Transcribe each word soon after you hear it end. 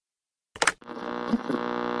The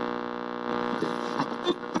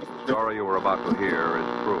story you are about to hear is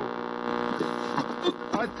true.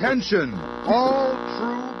 Attention, all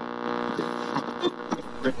true.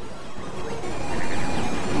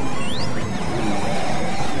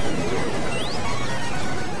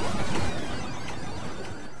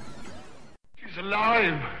 She's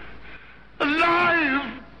alive!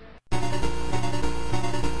 Alive!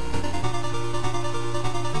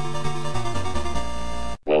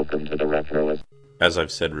 Welcome to the Retroist. As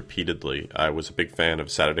I've said repeatedly, I was a big fan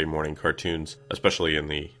of Saturday morning cartoons, especially in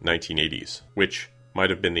the 1980s, which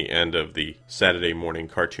might have been the end of the Saturday morning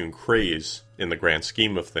cartoon craze in the grand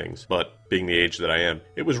scheme of things, but being the age that I am,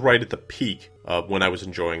 it was right at the peak of when I was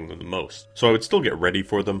enjoying them the most. So I would still get ready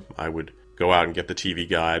for them. I would go out and get the TV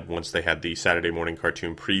guide. Once they had the Saturday morning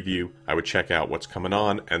cartoon preview, I would check out what's coming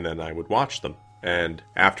on, and then I would watch them. And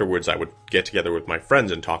afterwards, I would get together with my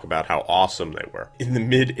friends and talk about how awesome they were. In the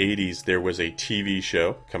mid-80s, there was a TV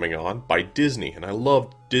show coming on by Disney, and I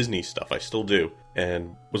loved Disney stuff, I still do,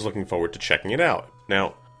 and was looking forward to checking it out.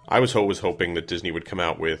 Now, I was always hoping that Disney would come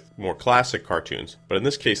out with more classic cartoons, but in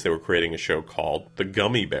this case, they were creating a show called The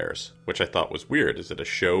Gummy Bears, which I thought was weird. Is it a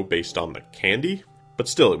show based on the candy? But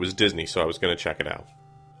still, it was Disney, so I was going to check it out.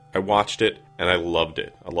 I watched it, and I loved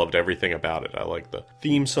it. I loved everything about it. I liked the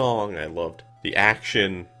theme song, I loved the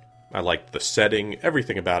action, I liked the setting,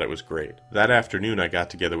 everything about it was great. That afternoon I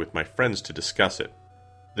got together with my friends to discuss it.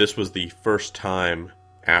 This was the first time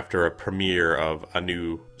after a premiere of a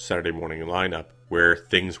new Saturday morning lineup where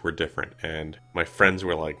things were different, and my friends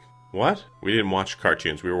were like, "What? We didn't watch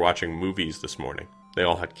cartoons, we were watching movies this morning." They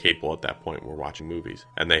all had cable at that point, were watching movies,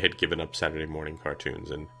 and they had given up Saturday morning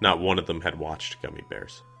cartoons, and not one of them had watched Gummy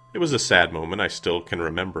Bears. It was a sad moment, I still can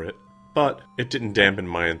remember it. But it didn't dampen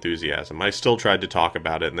my enthusiasm. I still tried to talk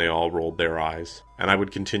about it, and they all rolled their eyes. And I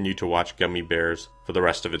would continue to watch Gummy Bears for the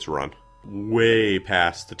rest of its run. Way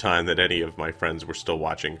past the time that any of my friends were still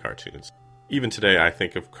watching cartoons. Even today, I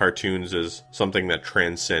think of cartoons as something that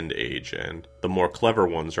transcend age, and the more clever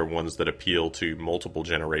ones are ones that appeal to multiple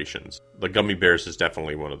generations. The Gummy Bears is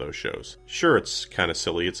definitely one of those shows. Sure, it's kind of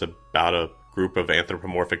silly. It's about a group of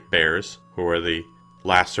anthropomorphic bears who are the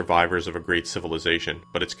last survivors of a great civilization,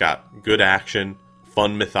 but it's got good action,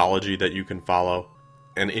 fun mythology that you can follow,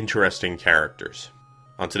 and interesting characters.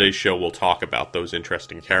 On today's show, we'll talk about those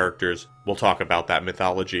interesting characters, we'll talk about that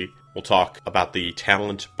mythology, we'll talk about the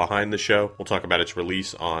talent behind the show, we'll talk about its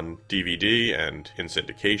release on DVD and in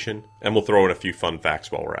syndication, and we'll throw in a few fun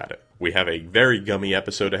facts while we're at it. We have a very gummy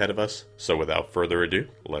episode ahead of us, so without further ado,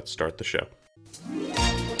 let's start the show.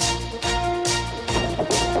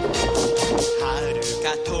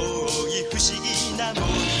 遠い不思議な森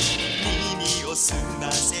耳を澄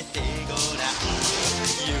ませてごらん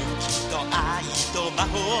勇気と愛と魔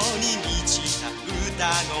法に満ちた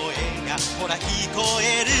歌声がほら聞こえ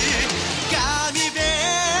るガミベ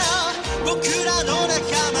ア僕らの仲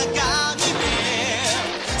間ガミベ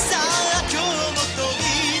アさあ今日も飛び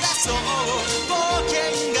出そう冒険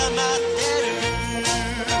が待ってる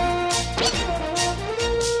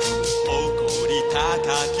誇り高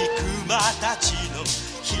き熊たちの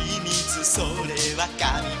それは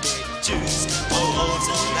神ベルジュース大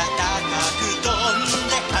空高く飛ん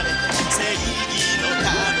で晴れて正義の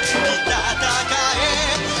ために戦え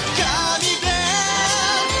神ベル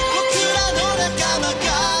僕らの仲間神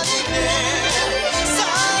ベルさ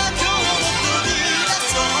あ今日も飛び出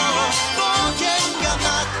そう冒険が待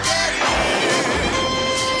ってる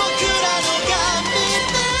僕らのガミ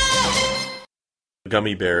ベル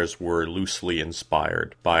Gummy Bears were loosely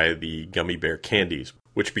inspired by the Gummy Bear candies,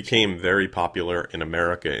 which became very popular in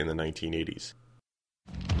America in the 1980s.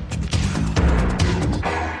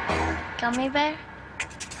 Gummy bear?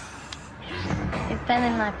 They've been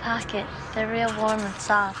in my pocket. They're real warm and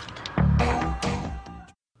soft.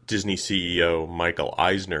 Disney CEO Michael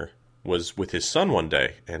Eisner was with his son one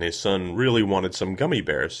day, and his son really wanted some gummy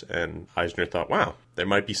bears, and Eisner thought, wow, there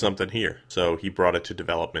might be something here. So he brought it to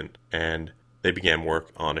development, and they began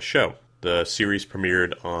work on a show. The series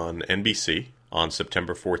premiered on NBC on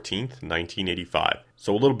September 14th, 1985.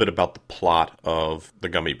 So a little bit about the plot of The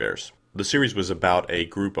Gummy Bears. The series was about a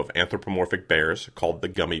group of anthropomorphic bears called the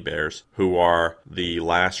Gummy Bears, who are the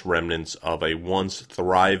last remnants of a once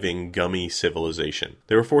thriving gummy civilization.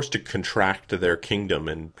 They were forced to contract their kingdom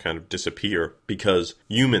and kind of disappear because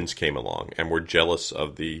humans came along and were jealous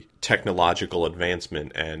of the technological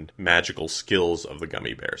advancement and magical skills of the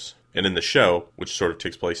Gummy Bears. And in the show, which sort of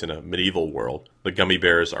takes place in a medieval world, the Gummy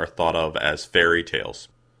Bears are thought of as fairy tales.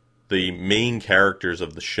 The main characters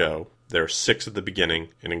of the show, there are 6 at the beginning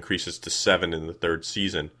and increases to 7 in the 3rd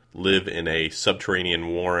season, live in a subterranean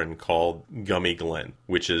warren called Gummy Glen,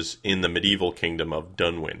 which is in the medieval kingdom of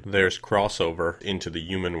Dunwyn. There's crossover into the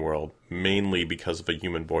human world, mainly because of a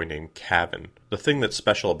human boy named Cavan. The thing that's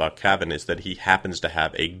special about Cavan is that he happens to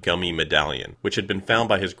have a gummy medallion, which had been found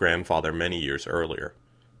by his grandfather many years earlier.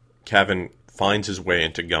 Cavan finds his way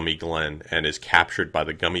into Gummy Glen and is captured by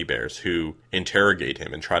the gummy bears, who interrogate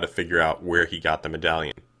him and try to figure out where he got the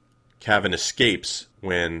medallion. Cavan escapes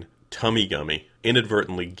when Tummy Gummy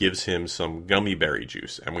inadvertently gives him some gummy berry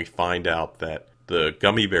juice, and we find out that the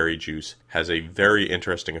gummy berry juice has a very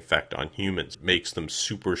interesting effect on humans. It makes them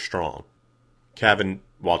super strong. Cavan,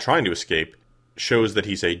 while trying to escape, shows that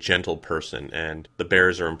he's a gentle person, and the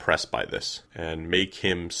bears are impressed by this and make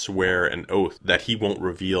him swear an oath that he won't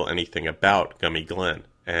reveal anything about Gummy Glen.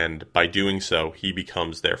 And by doing so, he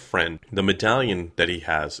becomes their friend. The medallion that he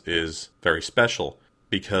has is very special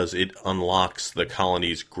because it unlocks the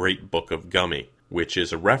colony's Great Book of Gummy, which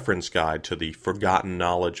is a reference guide to the forgotten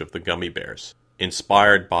knowledge of the gummy bears.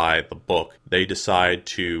 Inspired by the book, they decide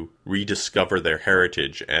to rediscover their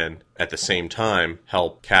heritage and, at the same time,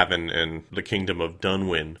 help Cavan and the kingdom of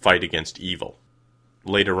Dunwyn fight against evil.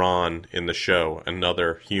 Later on in the show,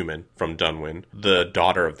 another human from Dunwyn, the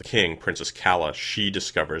daughter of the king, Princess Calla, she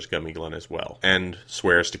discovers Gummy Glen as well, and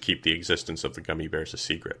swears to keep the existence of the gummy bears a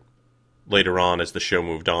secret. Later on, as the show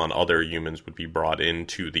moved on, other humans would be brought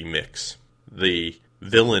into the mix. The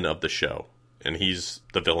villain of the show, and he's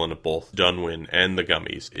the villain of both Dunwyn and the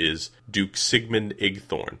Gummies, is Duke Sigmund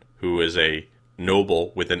Igthorn, who is a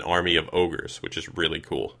noble with an army of ogres, which is really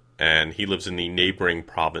cool. And he lives in the neighboring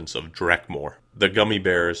province of Drekmore. The gummy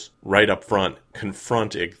bears, right up front,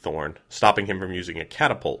 confront Igthorn, stopping him from using a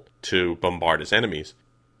catapult to bombard his enemies.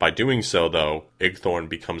 By doing so, though, Igthorn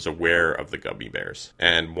becomes aware of the gummy bears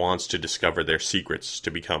and wants to discover their secrets to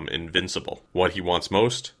become invincible. What he wants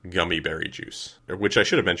most? Gummy berry juice, which I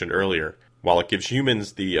should have mentioned earlier. While it gives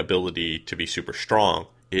humans the ability to be super strong,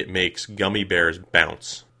 it makes gummy bears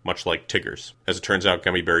bounce, much like Tiggers. As it turns out,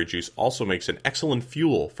 gummy berry juice also makes an excellent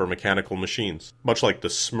fuel for mechanical machines. Much like the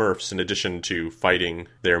Smurfs, in addition to fighting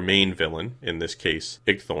their main villain, in this case,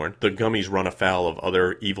 Igthorn, the gummies run afoul of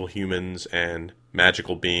other evil humans and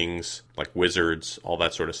magical beings, like wizards, all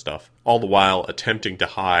that sort of stuff, all the while attempting to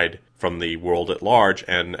hide from the world at large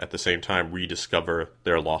and, at the same time, rediscover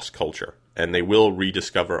their lost culture. And they will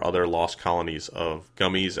rediscover other lost colonies of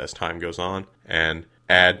gummies as time goes on and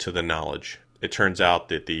add to the knowledge. It turns out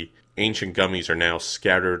that the ancient gummies are now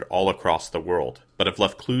scattered all across the world, but have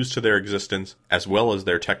left clues to their existence as well as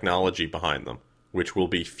their technology behind them, which will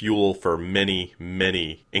be fuel for many,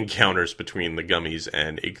 many encounters between the gummies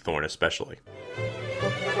and Igthorn especially.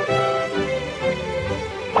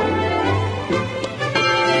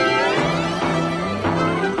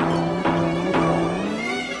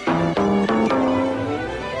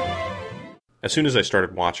 As soon as I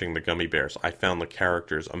started watching the Gummy Bears, I found the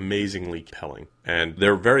characters amazingly compelling, and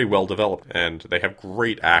they're very well developed, and they have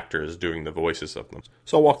great actors doing the voices of them.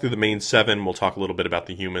 So I'll walk through the main 7, we'll talk a little bit about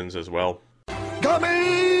the humans as well.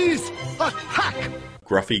 Gummies! Attack!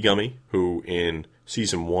 Gruffy Gummy, who in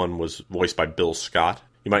Season 1 was voiced by Bill Scott.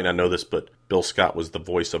 You might not know this, but Bill Scott was the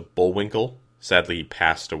voice of Bullwinkle. Sadly, he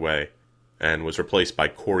passed away and was replaced by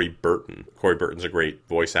Corey Burton. Corey Burton's a great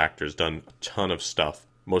voice actor, has done a ton of stuff.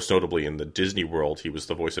 Most notably in the Disney World, he was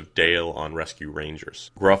the voice of Dale on Rescue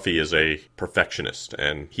Rangers. Gruffy is a perfectionist,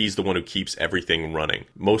 and he's the one who keeps everything running.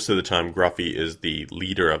 Most of the time, Gruffy is the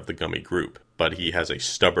leader of the Gummy group, but he has a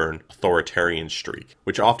stubborn, authoritarian streak,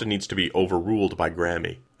 which often needs to be overruled by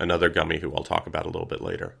Grammy, another Gummy who I'll talk about a little bit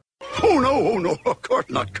later. Oh no, of course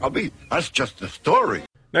not, Gummy. That's just the story.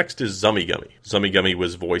 Next is Zummy Gummy. Zummy Gummy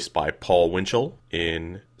was voiced by Paul Winchell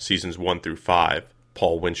in Seasons 1 through 5.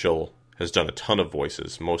 Paul Winchell has done a ton of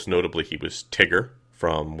voices. Most notably, he was Tigger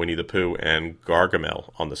from Winnie the Pooh and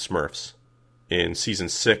Gargamel on the Smurfs. In Season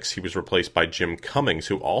 6, he was replaced by Jim Cummings,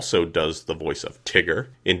 who also does the voice of Tigger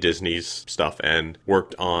in Disney's stuff and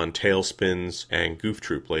worked on Tailspins and Goof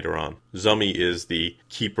Troop later on. Zummy is the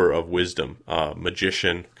keeper of wisdom, a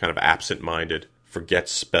magician, kind of absent-minded,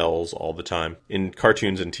 forgets spells all the time. In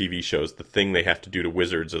cartoons and TV shows, the thing they have to do to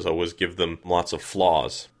wizards is always give them lots of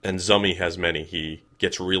flaws. And Zummy has many. He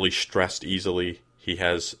gets really stressed easily. He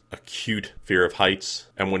has acute fear of heights.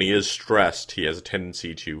 And when he is stressed, he has a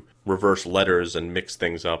tendency to reverse letters and mix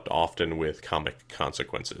things up, often with comic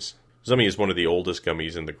consequences. Zummy is one of the oldest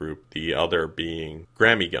gummies in the group, the other being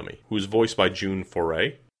Grammy Gummy, who's voiced by June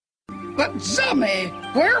Foray. But Zummy,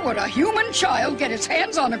 where would a human child get his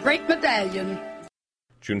hands on a great medallion?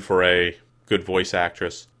 June Foray, good voice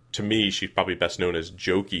actress. To me, she's probably best known as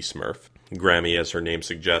Jokey Smurf. Grammy, as her name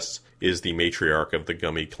suggests, is the matriarch of the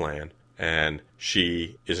Gummy clan. and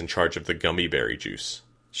she is in charge of the gummy berry juice.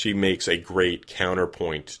 She makes a great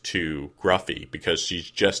counterpoint to Gruffy because she's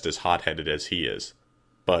just as hot-headed as he is,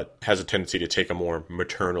 but has a tendency to take a more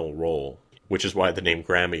maternal role, which is why the name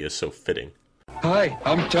Grammy is so fitting. Hi,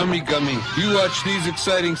 I'm Tummy Gummy. You watch these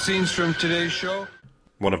exciting scenes from today's show?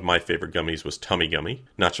 One of my favorite gummies was Tummy Gummy,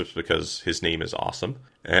 not just because his name is awesome,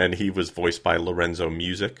 and he was voiced by Lorenzo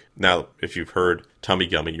Music. Now, if you've heard Tummy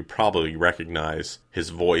Gummy, you probably recognize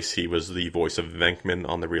his voice. He was the voice of Venkman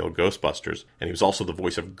on The Real Ghostbusters, and he was also the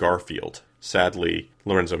voice of Garfield. Sadly,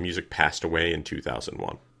 Lorenzo Music passed away in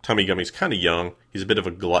 2001. Tummy Gummy's kind of young, he's a bit of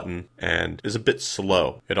a glutton, and is a bit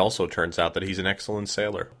slow. It also turns out that he's an excellent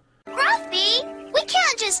sailor. Gruffy, we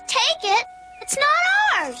can't just take it. It's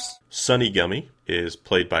not ours. Sunny Gummy is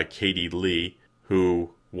played by Katie Lee,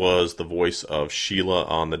 who was the voice of Sheila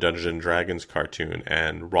on the Dungeons & Dragons cartoon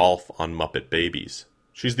and Rolf on Muppet Babies.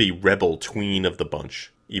 She's the rebel tween of the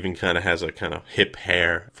bunch, even kind of has a kind of hip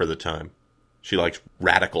hair for the time. She likes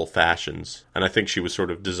radical fashions, and I think she was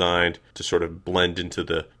sort of designed to sort of blend into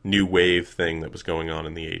the new wave thing that was going on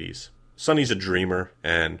in the 80s. Sunny's a dreamer,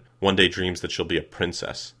 and one day dreams that she'll be a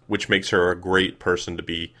princess, which makes her a great person to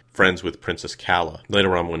be friends with Princess Calla.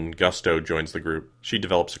 Later on, when Gusto joins the group, she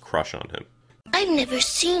develops a crush on him. I've never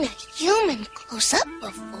seen a human close up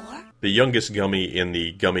before. The youngest Gummy in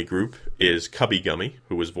the Gummy group is Cubby Gummy,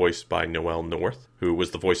 who was voiced by Noelle North, who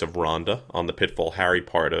was the voice of Rhonda on the Pitfall Harry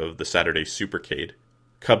part of the Saturday Supercade.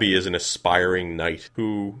 Cubby is an aspiring knight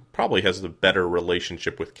who probably has a better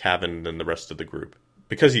relationship with Cavan than the rest of the group.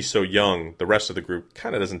 Because he's so young, the rest of the group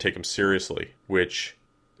kind of doesn't take him seriously, which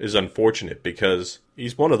is unfortunate because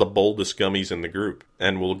he's one of the boldest Gummies in the group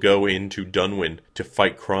and will go into Dunwyn to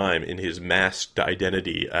fight crime in his masked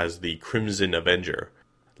identity as the Crimson Avenger.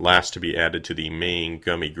 Last to be added to the main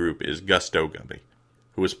Gummy group is Gusto Gummy,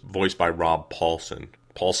 who is voiced by Rob Paulsen.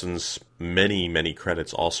 Paulsen's many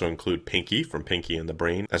credits also include Pinky from Pinky and the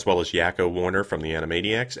Brain, as well as Yakko Warner from the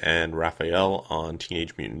Animaniacs and Raphael on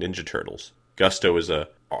Teenage Mutant Ninja Turtles. Gusto is a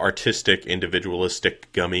artistic,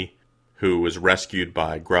 individualistic Gummy who was rescued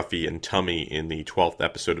by Gruffy and Tummy in the 12th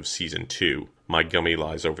episode of Season 2, My Gummy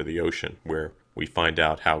Lies Over the Ocean, where we find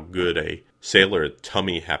out how good a sailor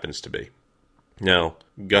Tummy happens to be. Now,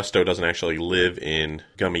 Gusto doesn't actually live in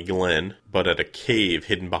Gummy Glen, but at a cave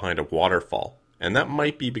hidden behind a waterfall. And that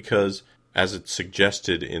might be because, as it's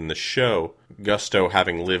suggested in the show, Gusto,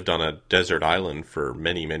 having lived on a desert island for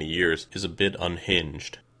many years, is a bit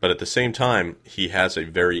unhinged. But at the same time, he has a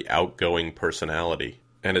very outgoing personality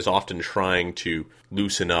and is often trying to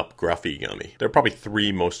loosen up Gruffy Gummy. There are probably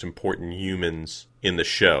three most important humans in the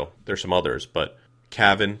show. There's some others, but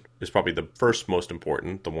Cavan is probably the first most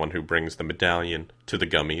important, the one who brings the medallion to the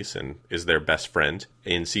Gummies and is their best friend.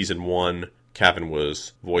 In Season 1, Cavan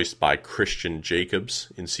was voiced by Christian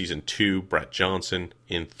Jacobs. In Season 2, Brett Johnson.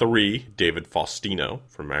 In 3, David Faustino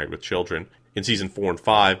from Married with Children. In Season 4 and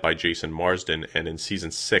 5 by Jason Marsden. And in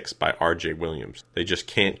Season 6 by R.J. Williams. They just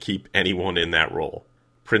can't keep anyone in that role.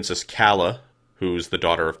 Princess Calla, who's the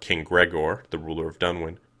daughter of King Gregor, the ruler of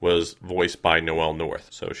Dunwyn, was voiced by Noelle North.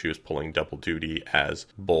 So she was pulling double duty as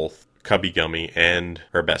both Cubby Gummy and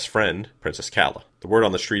her best friend, Princess Calla. The word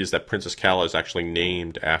on the street is that Princess Calla is actually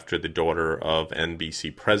named after the daughter of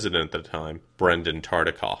NBC president at the time, Brendan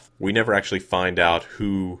Tartikoff. We never actually find out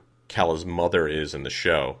who Calla's mother is in the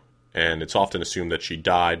show, and it's often assumed that she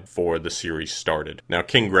died before the series started. Now,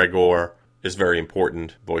 King Gregor is very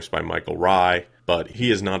important, voiced by Michael Rye, but he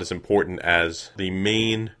is not as important as the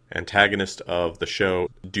main antagonist of the show,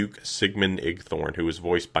 Duke Sigmund Igthorn, who was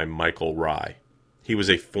voiced by Michael Rye. He was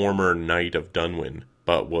a former knight of Dunwyn,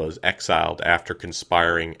 but was exiled after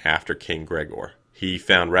conspiring after King Gregor. He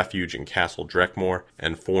found refuge in Castle Drekmore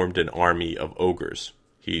and formed an army of ogres.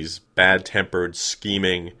 He's bad-tempered,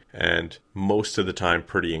 scheming, and most of the time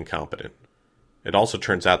pretty incompetent. It also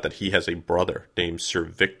turns out that he has a brother named Sir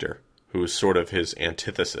Victor, who is sort of his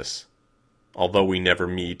antithesis. Although we never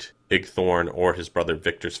meet Igthorn or his brother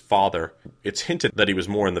Victor's father, it's hinted that he was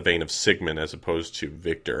more in the vein of Sigmund as opposed to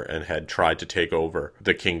Victor and had tried to take over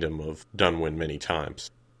the kingdom of Dunwyn many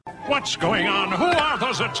times. What's going on? Who are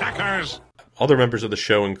those attackers? Other members of the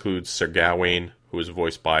show include Sir Gawain, who is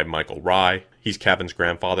voiced by Michael Rye. He's Cavan's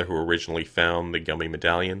grandfather who originally found the Gummy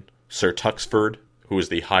Medallion. Sir Tuxford, who is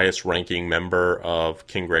the highest-ranking member of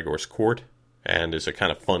King Gregor's court, and is a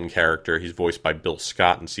kind of fun character. He's voiced by Bill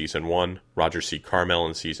Scott in Season 1, Roger C. Carmel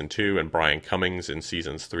in Season 2, and Brian Cummings in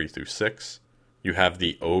Seasons 3 through 6. You have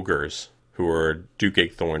the Ogres, who are Duke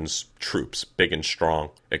Igthorn's troops, big and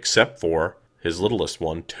strong, except for his littlest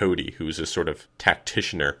one, Toady, who's a sort of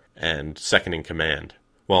tacticianer and second in command.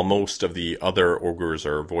 While most of the other Ogres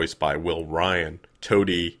are voiced by Will Ryan,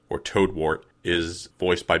 Toady, or Toadwart, is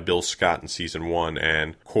voiced by Bill Scott in Season 1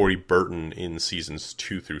 and Corey Burton in Seasons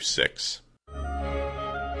 2 through 6.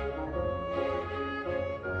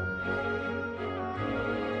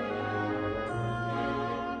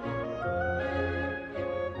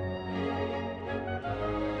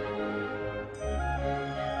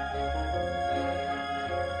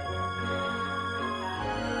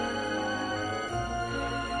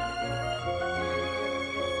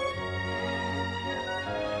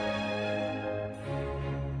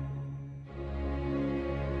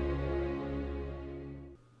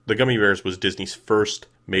 The Gummy Bears was Disney's first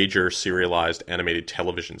major serialized animated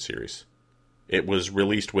television series. It was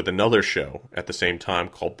released with another show at the same time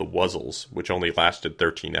called The Wuzzles, which only lasted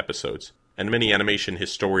 13 episodes. And many animation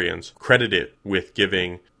historians credit it with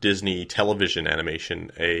giving Disney television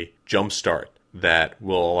animation a jumpstart that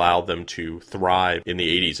will allow them to thrive in the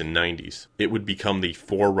 80s and 90s. It would become the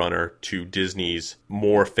forerunner to Disney's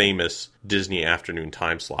more famous Disney Afternoon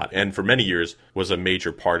time slot, and for many years was a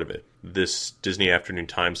major part of it. This Disney Afternoon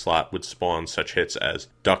time slot would spawn such hits as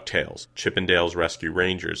DuckTales, Chip 'n Dale's Rescue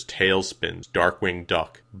Rangers, TaleSpin, Darkwing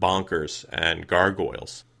Duck, Bonkers, and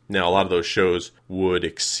Gargoyles. Now, a lot of those shows would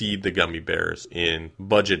exceed the Gummy Bears in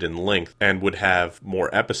budget and length and would have more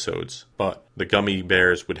episodes, but the Gummy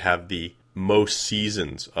Bears would have the most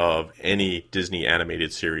seasons of any Disney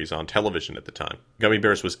animated series on television at the time. Gummy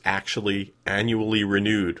Bears was actually annually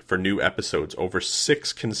renewed for new episodes over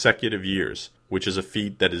 6 consecutive years, which is a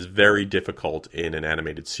feat that is very difficult in an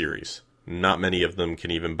animated series. Not many of them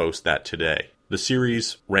can even boast that today. The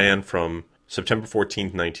series ran from September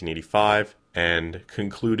 14, 1985, and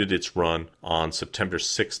concluded its run on September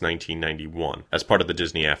 6, 1991, as part of the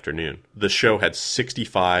Disney Afternoon. The show had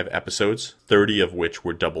 65 episodes, 30 of which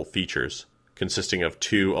were double features, consisting of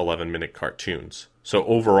 2 11-minute cartoons. So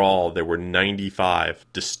overall, there were 95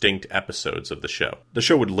 distinct episodes of the show. The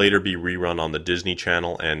show would later be rerun on the Disney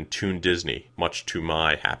Channel and Toon Disney, much to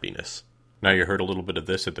my happiness. Now you heard a little bit of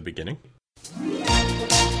this at the beginning.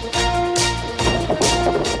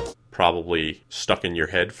 Probably stuck in your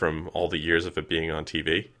head from all the years of it being on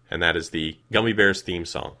TV, and that is the Gummy Bears theme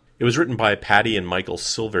song. It was written by Patty and Michael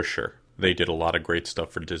Silversher. They did a lot of great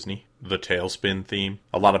stuff for Disney. The TaleSpin theme,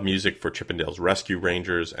 a lot of music for Chip 'n Dale's Rescue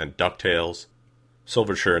Rangers and DuckTales.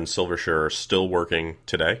 Silversher and Silversher are still working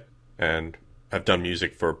today, and have done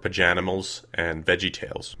music for Pajanimals and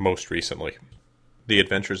VeggieTales most recently. The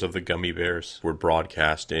Adventures of the Gummy Bears were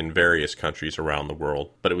broadcast in various countries around the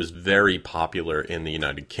world, but it was very popular in the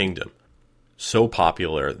United Kingdom. So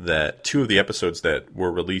popular that 2 of the episodes that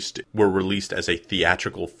were released as a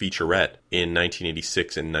theatrical featurette in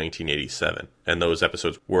 1986 and 1987, and those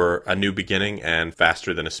episodes were A New Beginning and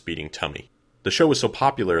Faster Than a Speeding Tummy. The show was so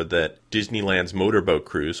popular that Disneyland's Motorboat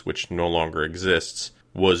Cruise, which no longer exists,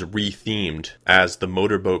 was re-themed as the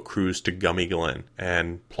Motorboat Cruise to Gummy Glen,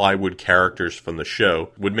 and plywood characters from the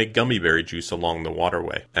show would make gummy berry juice along the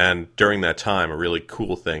waterway. And during that time, a really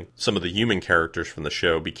cool thing, some of the human characters from the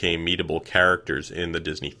show became meetable characters in the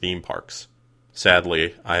Disney theme parks.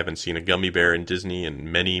 Sadly, I haven't seen a gummy bear in Disney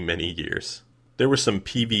in many, many years. There were some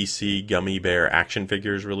PVC gummy bear action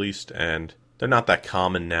figures released, and they're not that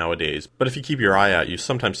common nowadays, but if you keep your eye out, you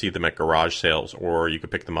sometimes see them at garage sales, or you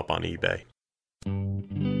could pick them up on eBay.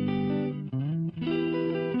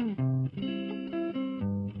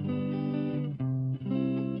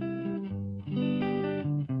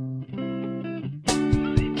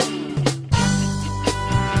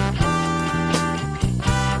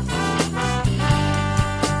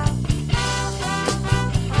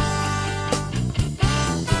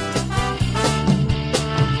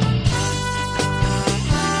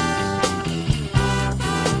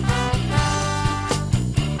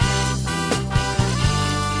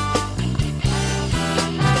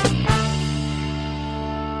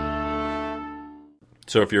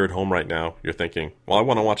 So if you're at home right now, you're thinking, well, I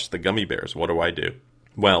want to watch the Gummy Bears. What do I do?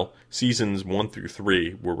 Well, seasons 1 through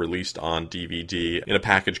 3 were released on DVD in a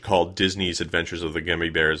package called Disney's Adventures of the Gummy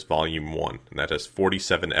Bears Volume 1, and that has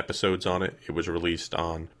 47 episodes on it. It was released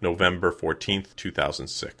on November 14th,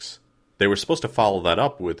 2006. They were supposed to follow that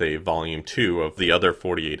up with a Volume 2 of the other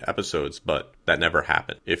 48 episodes, but that never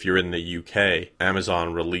happened. If you're in the UK,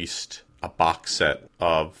 Amazon released a box set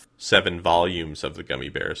of 7 volumes of the Gummy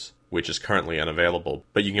Bears, which is currently unavailable,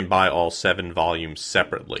 but you can buy all 7 volumes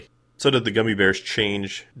separately. So did the Gummy Bears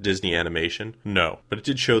change Disney animation? No. But it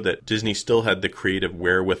did show that Disney still had the creative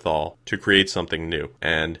wherewithal to create something new.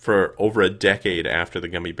 And for over a decade after the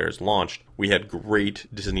Gummy Bears launched, we had great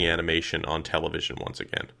Disney animation on television once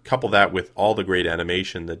again. Couple that with all the great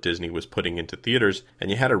animation that Disney was putting into theaters, and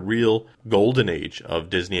you had a real golden age of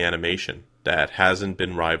Disney animation that hasn't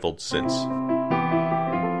been rivaled since.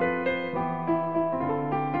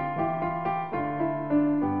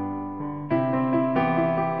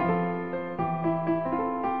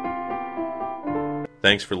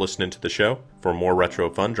 Thanks for listening to the show. For more retro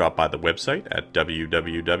fun, drop by the website at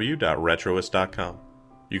www.retroist.com.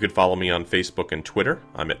 You can follow me on Facebook and Twitter.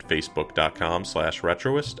 I'm at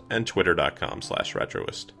facebook.com/retroist and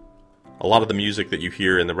twitter.com/retroist. A lot of the music that you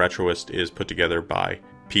hear in the Retroist is put together by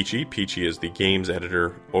Peachy. Peachy is the games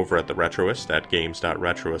editor over at the Retroist at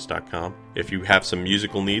games.retroist.com. If you have some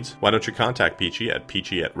musical needs, why don't you contact Peachy at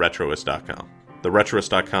peachy@retroist.com. The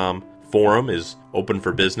Retroist.com forum is open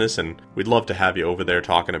for business, and we'd love to have you over there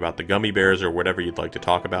talking about the gummy bears or whatever you'd like to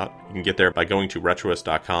talk about. You can get there by going to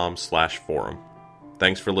retroist.com/forum.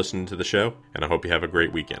 Thanks for listening to the show, and I hope you have a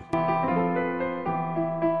great weekend.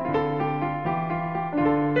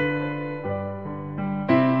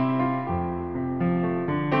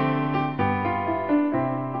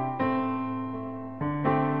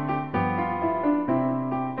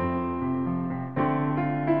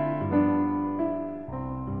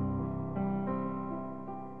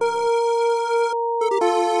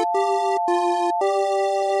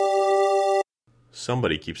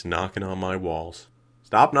 Somebody keeps knocking on my walls.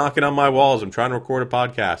 Stop knocking on my walls. I'm trying to record a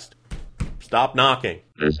podcast. Stop knocking.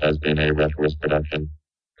 This has been a Retroist production.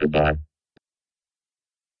 Goodbye.